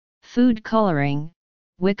Food coloring,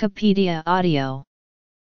 Wikipedia audio.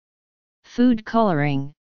 Food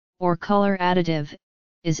coloring, or color additive,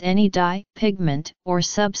 is any dye, pigment, or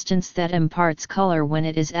substance that imparts color when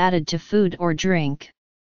it is added to food or drink.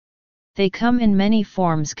 They come in many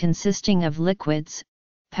forms consisting of liquids,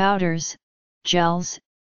 powders, gels,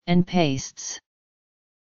 and pastes.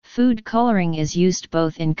 Food coloring is used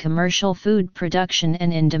both in commercial food production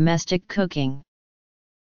and in domestic cooking.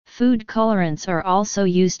 Food colorants are also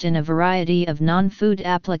used in a variety of non-food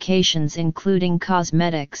applications including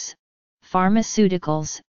cosmetics,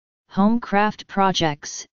 pharmaceuticals, home craft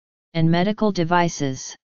projects, and medical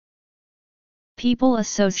devices. People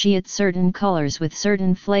associate certain colors with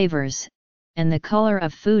certain flavors, and the color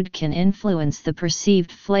of food can influence the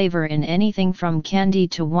perceived flavor in anything from candy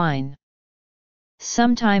to wine.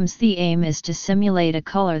 Sometimes the aim is to simulate a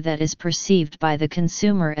color that is perceived by the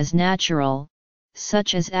consumer as natural,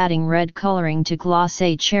 such as adding red coloring to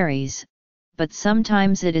glacé cherries, but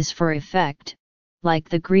sometimes it is for effect, like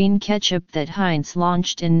the green ketchup that Heinz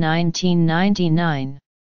launched in 1999.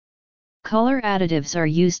 Color additives are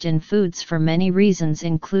used in foods for many reasons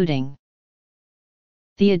including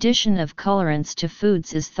the addition of colorants to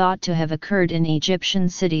foods is thought to have occurred in Egyptian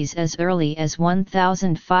cities as early as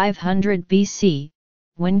 1500 BC,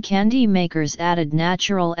 when candy makers added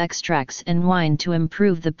natural extracts and wine to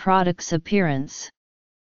improve the product's appearance.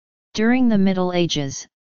 During the Middle Ages,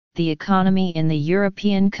 the economy in the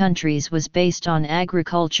European countries was based on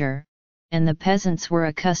agriculture, and the peasants were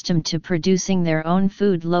accustomed to producing their own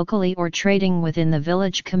food locally or trading within the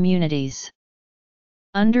village communities.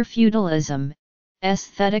 Under feudalism,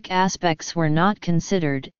 aesthetic aspects were not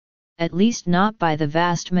considered, at least not by the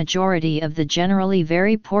vast majority of the generally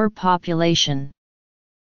very poor population.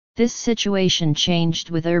 This situation changed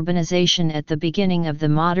with urbanization at the beginning of the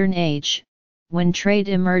modern age, when trade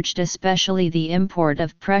emerged, especially the import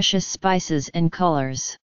of precious spices and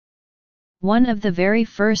colors. One of the very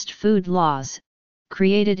first food laws,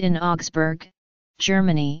 created in Augsburg,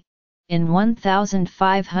 Germany, in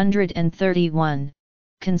 1531,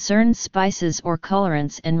 concerned spices or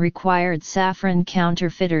colorants and required saffron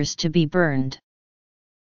counterfeiters to be burned.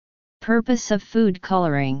 Purpose of food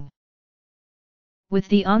coloring. With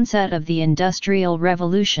the onset of the Industrial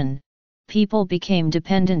Revolution, people became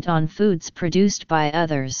dependent on foods produced by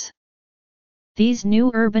others. These new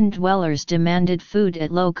urban dwellers demanded food at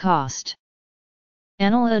low cost.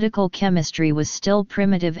 Analytical chemistry was still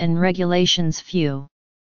primitive and regulations few.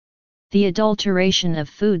 The adulteration of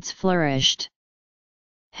foods flourished.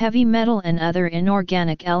 Heavy metal and other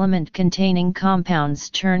inorganic element-containing compounds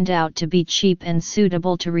turned out to be cheap and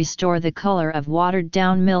suitable to restore the color of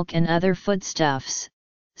watered-down milk and other foodstuffs,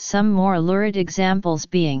 some more lurid examples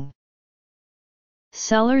being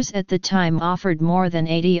sellers at the time offered more than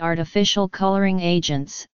 80 artificial coloring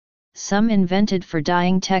agents, some invented for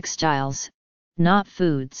dyeing textiles, not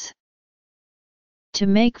foods. To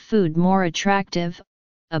make food more attractive,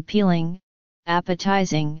 appealing,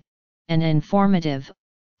 appetizing, and informative,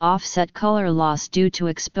 offset color loss due to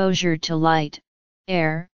exposure to light,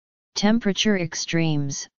 air, temperature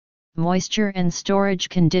extremes, moisture and storage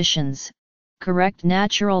conditions, correct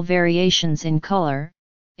natural variations in color,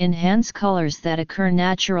 enhance colors that occur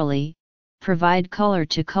naturally, provide color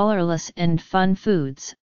to colorless and fun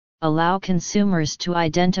foods, allow consumers to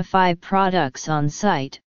identify products on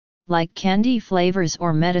site, like candy flavors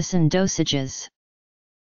or medicine dosages.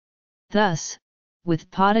 Thus,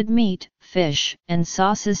 with potted meat, fish, and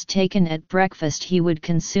sauces taken at breakfast, he would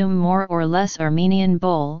consume more or less Armenian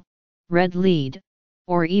bole, red lead,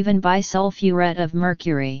 or even bisulfuret of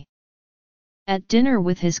mercury. At dinner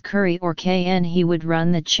with his curry or cayenne he would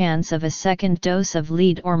run the chance of a second dose of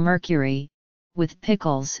lead or mercury. With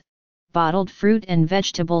pickles, bottled fruit and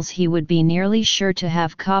vegetables he would be nearly sure to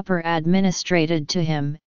have copper administered to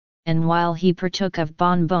him, and while he partook of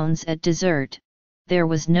bonbons at dessert, there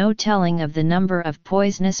was no telling of the number of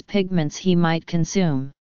poisonous pigments he might consume.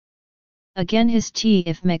 Again, his tea,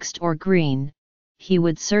 if mixed or green, he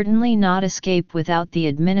would certainly not escape without the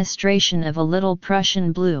administration of a little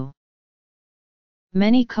Prussian blue.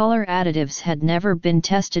 Many color additives had never been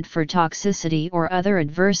tested for toxicity or other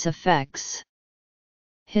adverse effects.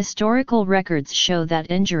 Historical records show that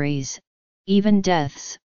injuries, even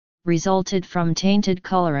deaths, resulted from tainted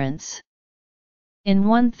colorants. In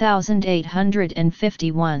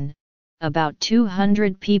 1851, about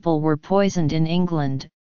 200 people were poisoned in England,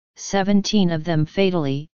 17 of them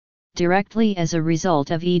fatally, directly as a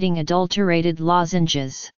result of eating adulterated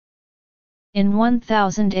lozenges. In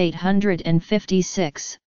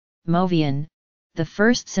 1856, Mauveine, the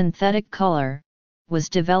first synthetic color, was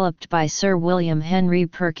developed by Sir William Henry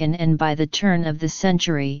Perkin, and by the turn of the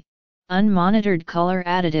century, unmonitored color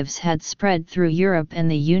additives had spread through Europe and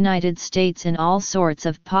the United States in all sorts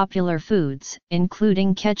of popular foods,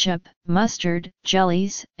 including ketchup, mustard,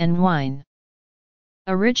 jellies, and wine.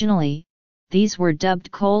 Originally, these were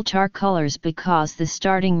dubbed coal tar colors because the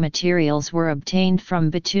starting materials were obtained from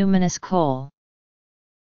bituminous coal.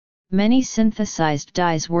 Many synthesized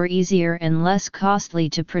dyes were easier and less costly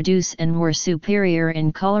to produce and were superior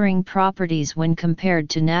in coloring properties when compared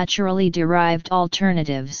to naturally derived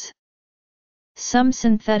alternatives. Some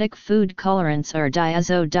synthetic food colorants are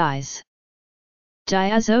diazo dyes.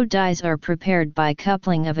 Diazo dyes are prepared by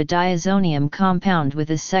coupling of a diazonium compound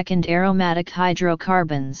with a second aromatic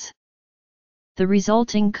hydrocarbons. The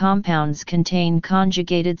resulting compounds contain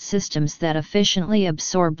conjugated systems that efficiently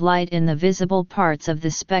absorb light in the visible parts of the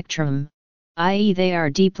spectrum, i.e., they are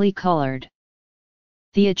deeply colored.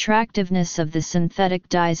 The attractiveness of the synthetic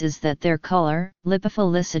dyes is that their color,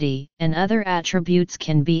 lipophilicity, and other attributes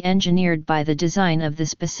can be engineered by the design of the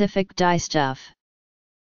specific dye stuff.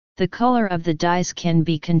 The color of the dyes can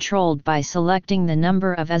be controlled by selecting the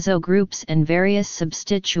number of azo groups and various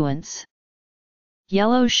substituents.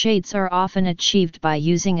 Yellow shades are often achieved by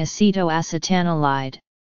using acetoacetanilide.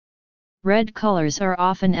 Red colors are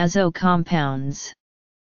often azo compounds.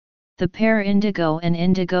 The pair indigo and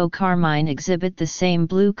indigo carmine exhibit the same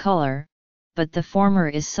blue color, but the former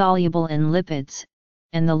is soluble in lipids,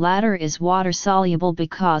 and the latter is water-soluble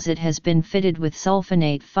because it has been fitted with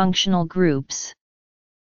sulfonate functional groups.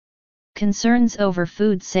 Concerns over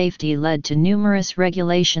food safety led to numerous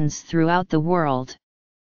regulations throughout the world.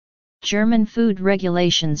 German food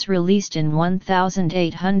regulations released in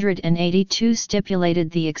 1882 stipulated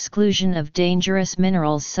the exclusion of dangerous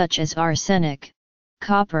minerals such as arsenic,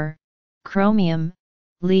 copper, chromium,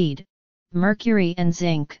 lead, mercury and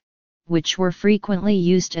zinc, which were frequently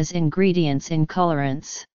used as ingredients in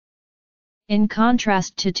colorants. In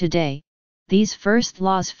contrast to today, these first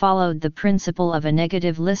laws followed the principle of a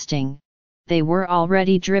negative listing. They were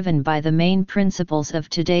already driven by the main principles of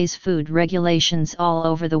today's food regulations all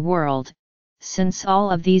over the world, since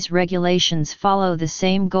all of these regulations follow the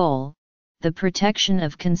same goal: the protection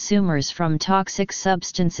of consumers from toxic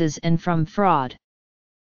substances and from fraud.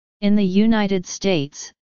 In the United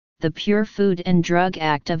States, the Pure Food and Drug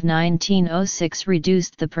Act of 1906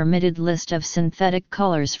 reduced the permitted list of synthetic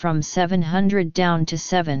colors from 700 down to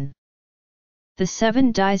 7. The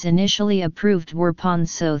 7 dyes initially approved were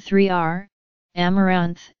Ponceau 3R,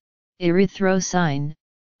 Amaranth, Erythrocyan,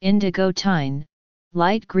 Indigotine,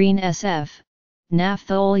 Light Green SF,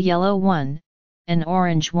 Naphthol Yellow 1, and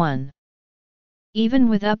Orange 1. Even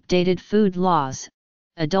with updated food laws,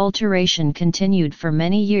 adulteration continued for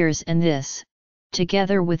many years, and this,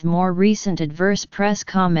 together with more recent adverse press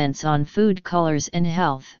comments on food colors and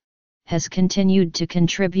health, has continued to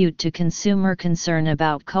contribute to consumer concern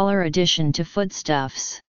about color addition to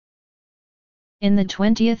foodstuffs. In the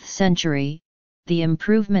 20th century, the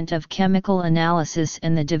improvement of chemical analysis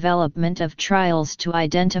and the development of trials to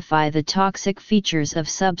identify the toxic features of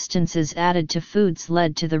substances added to foods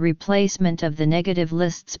led to the replacement of the negative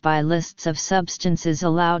lists by lists of substances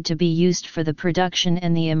allowed to be used for the production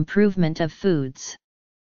and the improvement of foods.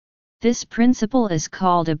 This principle is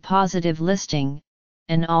called a positive listing,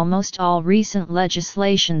 and almost all recent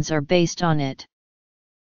legislations are based on it.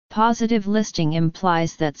 Positive listing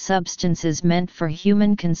implies that substances meant for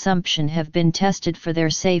human consumption have been tested for their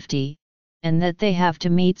safety, and that they have to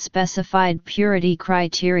meet specified purity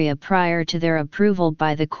criteria prior to their approval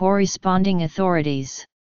by the corresponding authorities.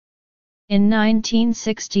 In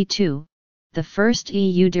 1962, the first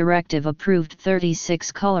EU directive approved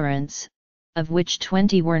 36 colorants, of which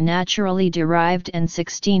 20 were naturally derived and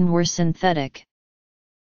 16 were synthetic.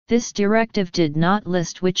 This directive did not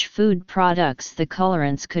list which food products the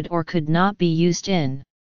colorants could or could not be used in.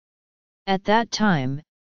 At that time,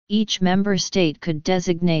 each member state could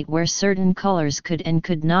designate where certain colors could and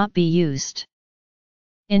could not be used.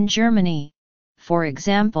 In Germany, for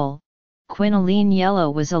example, quinoline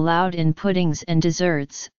yellow was allowed in puddings and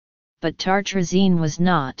desserts, but tartrazine was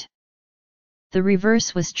not. The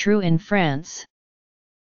reverse was true in France.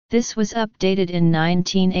 This was updated in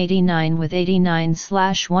 1989 with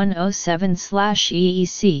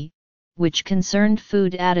 89/107/EEC, which concerned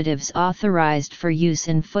food additives authorized for use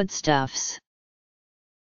in foodstuffs.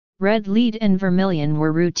 Red lead and vermilion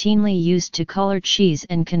were routinely used to color cheese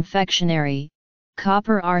and confectionery.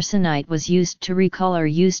 Copper arsenite was used to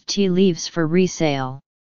recolor used tea leaves for resale.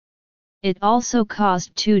 It also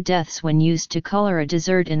caused 2 deaths when used to color a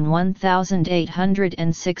dessert in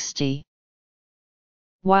 1860.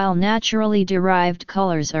 While naturally derived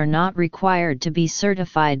colors are not required to be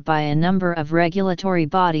certified by a number of regulatory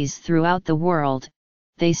bodies throughout the world,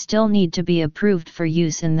 they still need to be approved for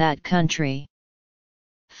use in that country.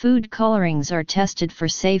 Food colorings are tested for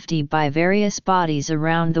safety by various bodies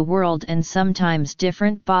around the world, and sometimes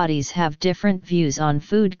different bodies have different views on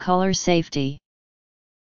food color safety.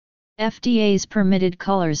 FDA's permitted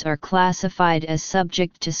colors are classified as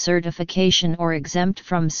subject to certification or exempt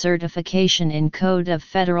from certification in Code of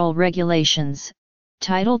Federal Regulations,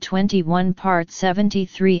 Title 21 Part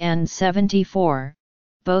 73 and 74,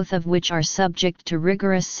 both of which are subject to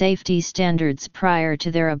rigorous safety standards prior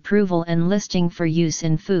to their approval and listing for use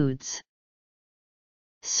in foods.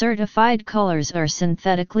 Certified colors are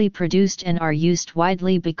synthetically produced and are used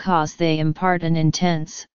widely because they impart an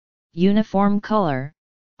intense, uniform color,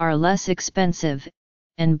 are less expensive,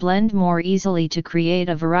 and blend more easily to create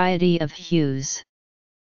a variety of hues.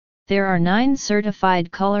 There are 9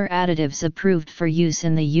 certified color additives approved for use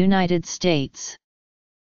in the United States.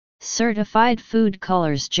 Certified food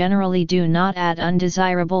colors generally do not add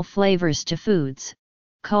undesirable flavors to foods.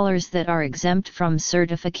 Colors that are exempt from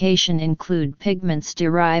certification include pigments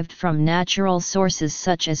derived from natural sources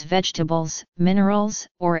such as vegetables, minerals,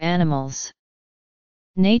 or animals.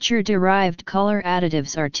 Nature-derived color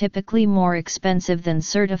additives are typically more expensive than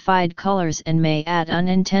certified colors and may add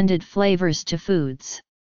unintended flavors to foods.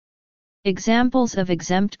 Examples of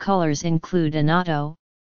exempt colors include annatto,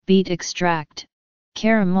 beet extract,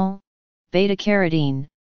 caramel, beta-carotene,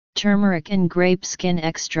 turmeric and grape skin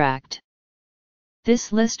extract.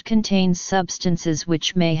 This list contains substances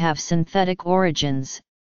which may have synthetic origins,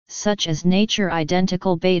 such as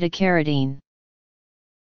nature-identical beta-carotene.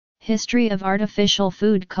 History of artificial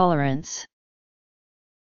food colorants.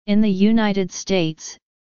 In the United States,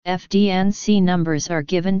 FD&C numbers are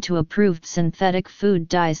given to approved synthetic food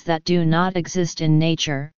dyes that do not exist in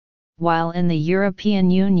nature, while in the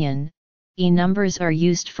European Union, E numbers are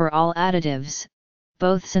used for all additives,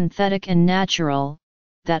 both synthetic and natural,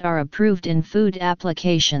 that are approved in food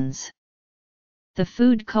applications. The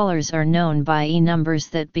food colors are known by E numbers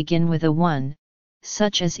that begin with a 1,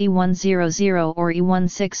 such as E100 or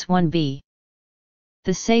E161b.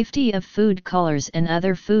 The safety of food colors and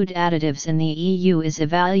other food additives in the EU is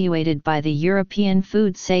evaluated by the European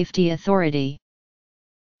Food Safety Authority.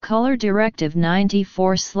 Color Directive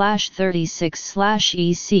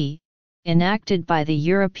 94/36/EC, enacted by the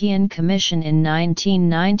European Commission in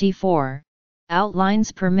 1994,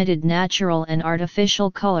 outlines permitted natural and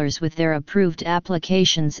artificial colors with their approved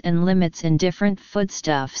applications and limits in different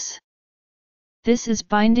foodstuffs. This is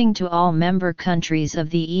binding to all member countries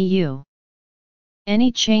of the EU.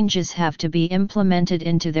 Any changes have to be implemented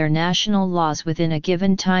into their national laws within a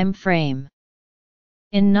given time frame.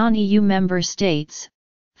 In non-EU member states,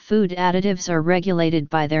 food additives are regulated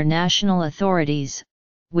by their national authorities,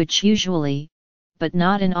 which usually, but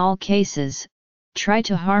not in all cases, try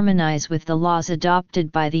to harmonize with the laws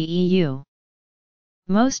adopted by the EU.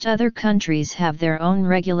 Most other countries have their own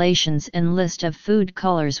regulations and list of food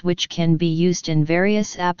colors which can be used in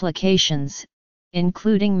various applications,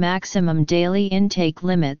 including maximum daily intake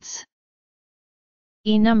limits.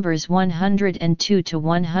 E numbers 102 to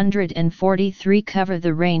 143 cover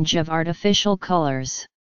the range of artificial colors.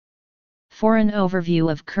 For an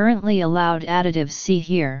overview of currently allowed additives, see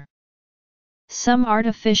here. Some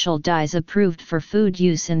artificial dyes approved for food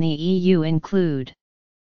use in the EU include: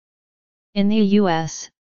 in the US,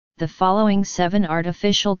 the following 7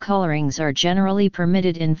 artificial colorings are generally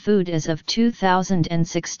permitted in food as of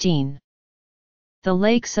 2016. The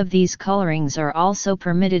lakes of these colorings are also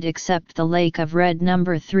permitted except the lake of red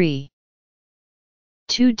number 3.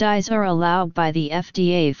 2 dyes are allowed by the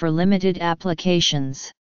FDA for limited applications.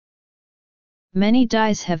 Many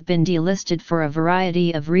dyes have been delisted for a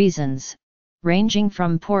variety of reasons, ranging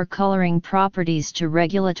from poor coloring properties to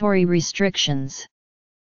regulatory restrictions.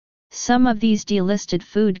 Some of these delisted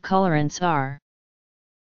food colorants are: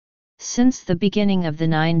 since the beginning of the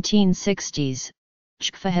 1960s,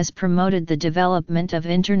 JCFA has promoted the development of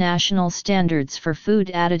international standards for food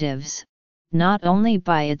additives, not only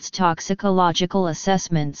by its toxicological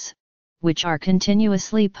assessments, which are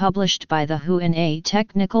continuously published by the WHO in a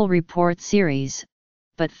technical report series,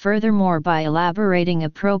 but furthermore by elaborating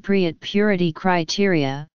appropriate purity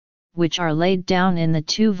criteria, which are laid down in the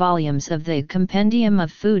 2 volumes of the Compendium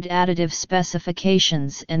of Food Additive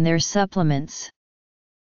Specifications and their supplements.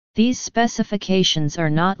 These specifications are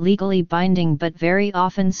not legally binding but very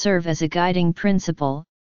often serve as a guiding principle,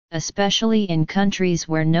 especially in countries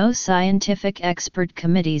where no scientific expert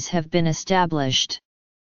committees have been established.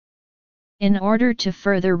 In order to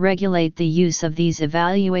further regulate the use of these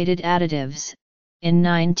evaluated additives, in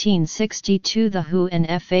 1962 the WHO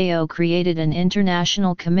and FAO created an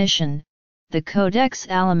international commission, the Codex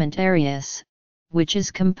Alimentarius, which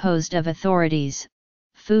is composed of authorities,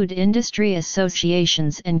 food industry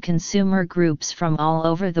associations and consumer groups from all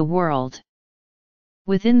over the world.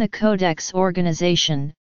 Within the Codex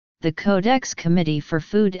organization, the Codex Committee for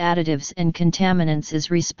Food Additives and Contaminants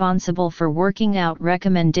is responsible for working out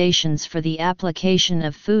recommendations for the application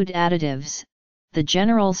of food additives, the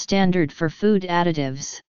general standard for food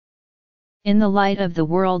additives. In the light of the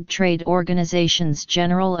World Trade Organization's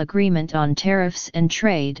General Agreement on Tariffs and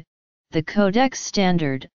Trade, the Codex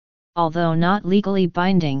standard, although not legally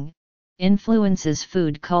binding, influences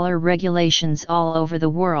food color regulations all over the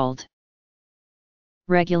world.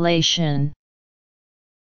 Regulation.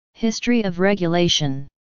 History of regulation.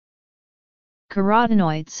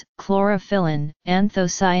 Carotenoids, chlorophyllin,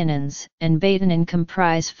 anthocyanins, and betanin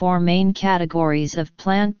comprise four main categories of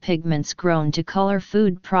plant pigments grown to color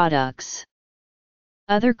food products.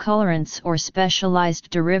 Other colorants or specialized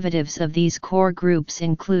derivatives of these core groups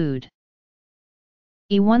include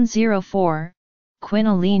E104,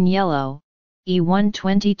 quinoline yellow,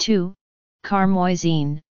 E122,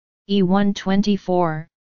 carmoisine, E124,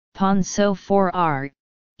 ponceau 4R,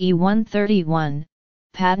 E131,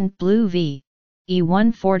 patent blue V,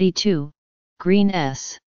 E142, green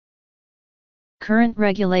S. Current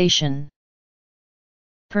regulation.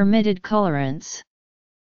 Permitted colorants.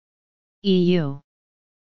 EU.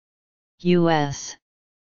 US.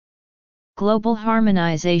 Global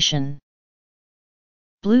harmonization.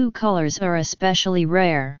 Blue colors are especially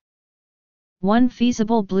rare. One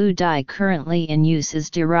feasible blue dye currently in use is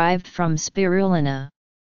derived from spirulina.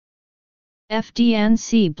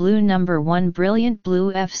 FDNC Blue No. 1 Brilliant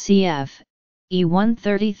Blue FCF,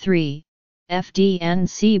 E133,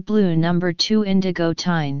 FDNC Blue No. 2 Indigo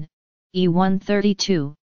Tine,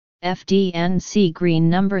 E132, FDNC Green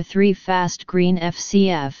No. 3 Fast Green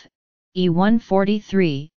FCF,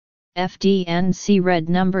 E143, FDNC Red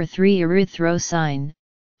No. 3 Erythrocine,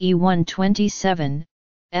 E127,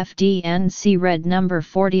 FDNC Red No.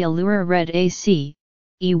 40 Allura Red AC,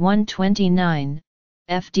 E129,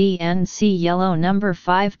 FDNC Yellow No.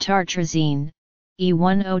 5 Tartrazine,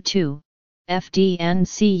 E102,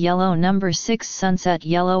 FDNC Yellow No. 6 Sunset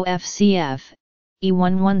Yellow FCF,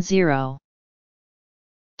 E110.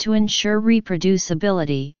 To ensure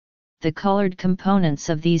reproducibility, the colored components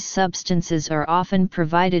of these substances are often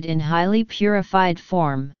provided in highly purified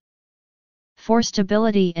form. For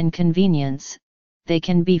stability and convenience, they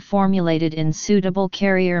can be formulated in suitable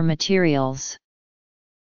carrier materials.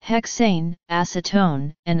 Hexane,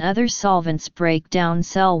 acetone, and other solvents break down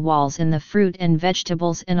cell walls in the fruit and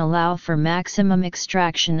vegetables and allow for maximum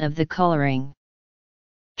extraction of the coloring.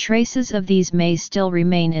 Traces of these may still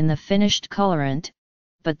remain in the finished colorant,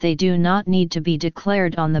 but they do not need to be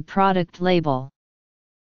declared on the product label.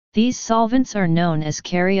 These solvents are known as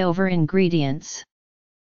carryover ingredients.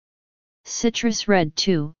 Citrus red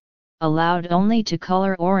 2, allowed only to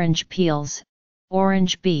color orange peels,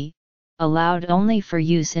 orange B, allowed only for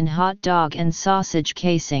use in hot dog and sausage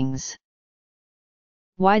casings.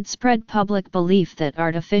 Widespread public belief that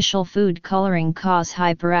artificial food coloring cause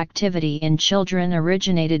hyperactivity in children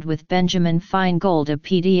originated with Benjamin Feingold, a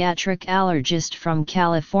pediatric allergist from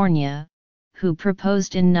California, who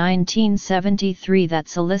proposed in 1973 that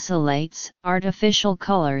salicylates, artificial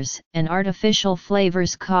colors, and artificial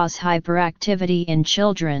flavors cause hyperactivity in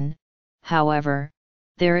children. However,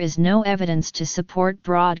 there is no evidence to support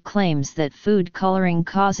broad claims that food coloring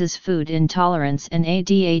causes food intolerance and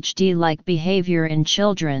ADHD-like behavior in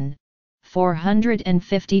children.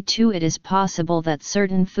 452 It is possible that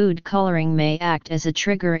certain food coloring may act as a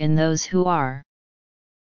trigger in those who are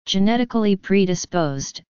genetically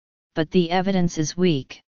predisposed, but the evidence is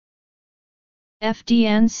weak.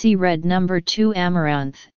 FDNC Red No. 2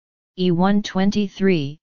 Amaranth,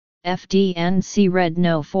 E123, FDNC Red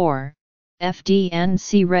No. 4,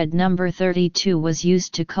 FDNC Red No. 32 was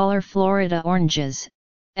used to color Florida oranges.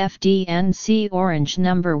 FDNC Orange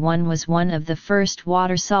No. 1 was one of the first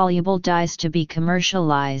water-soluble dyes to be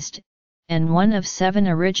commercialized, and one of 7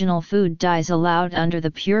 original food dyes allowed under the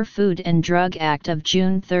Pure Food and Drug Act of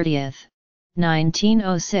June 30,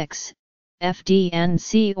 1906.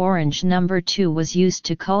 FDNC Orange No. 2 was used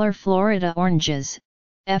to color Florida oranges.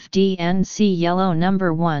 FDNC Yellow No.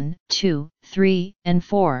 1, 2, 3, and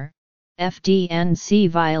 4. FDNC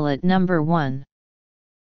Violet No. 1.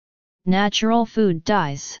 Natural food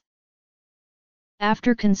dyes.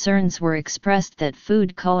 After concerns were expressed that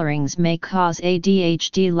food colorings may cause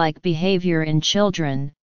ADHD-like behavior in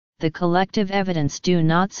children, the collective evidence do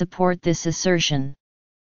not support this assertion.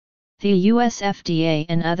 The US FDA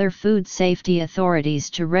and other food safety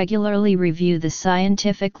authorities to regularly review the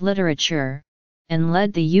scientific literature, and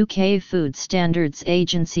led the UK Food Standards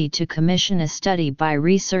Agency to commission a study by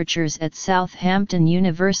researchers at Southampton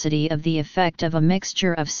University of the effect of a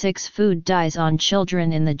mixture of 6 food dyes on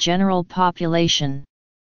children in the general population.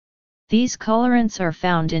 These colorants are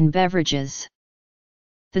found in beverages.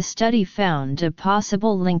 The study found a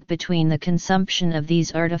possible link between the consumption of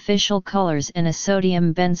these artificial colors and a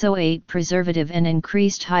sodium benzoate preservative and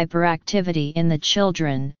increased hyperactivity in the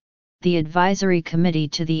children. The advisory committee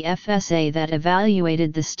to the FSA that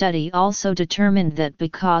evaluated the study also determined that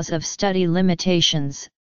because of study limitations,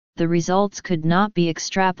 the results could not be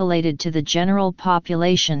extrapolated to the general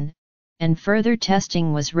population, and further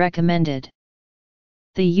testing was recommended.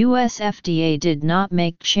 The US FDA did not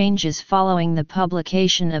make changes following the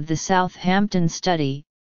publication of the Southampton study,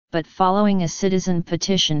 but following a citizen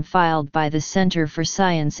petition filed by the Center for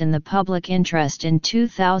Science in the Public Interest in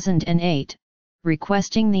 2008,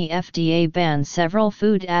 requesting the FDA ban several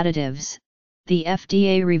food additives, the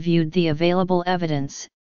FDA reviewed the available evidence,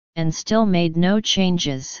 and still made no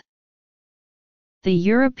changes. The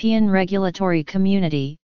European regulatory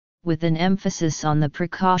community, with an emphasis on the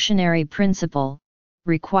precautionary principle,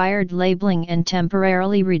 required labeling and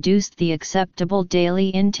temporarily reduced the acceptable daily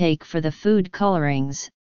intake for the food colorings.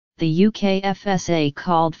 The UK FSA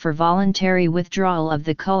called for voluntary withdrawal of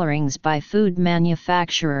the colorings by food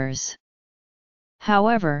manufacturers.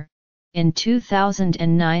 However, in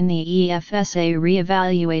 2009 the EFSA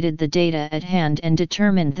re-evaluated the data at hand and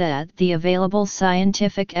determined that the available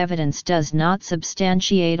scientific evidence does not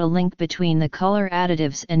substantiate a link between the color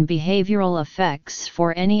additives and behavioral effects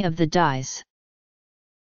for any of the dyes.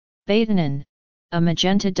 Betanin, a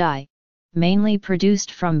magenta dye, mainly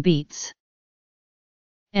produced from beets.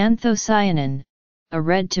 Anthocyanin, a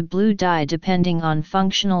red to blue dye depending on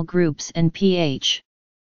functional groups and pH.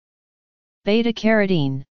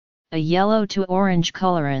 Beta-carotene, a yellow to orange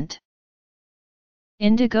colorant.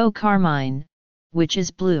 Indigo carmine, which is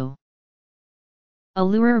blue.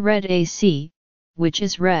 Allure red AC, which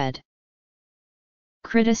is red.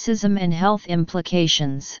 Criticism and health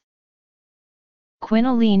implications.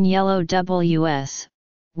 Quinoline yellow WS,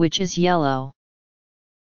 which is yellow.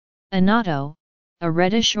 Annatto, a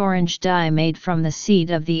reddish-orange dye made from the seed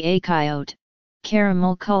of the achiote.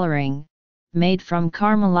 Caramel coloring, made from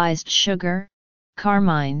caramelized sugar.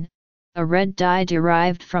 Carmine, a red dye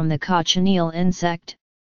derived from the cochineal insect.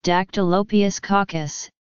 Dactylopius coccus.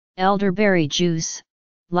 Elderberry juice.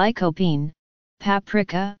 Lycopene.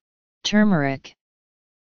 Paprika. Turmeric.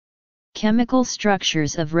 Chemical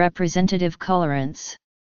structures of representative colorants.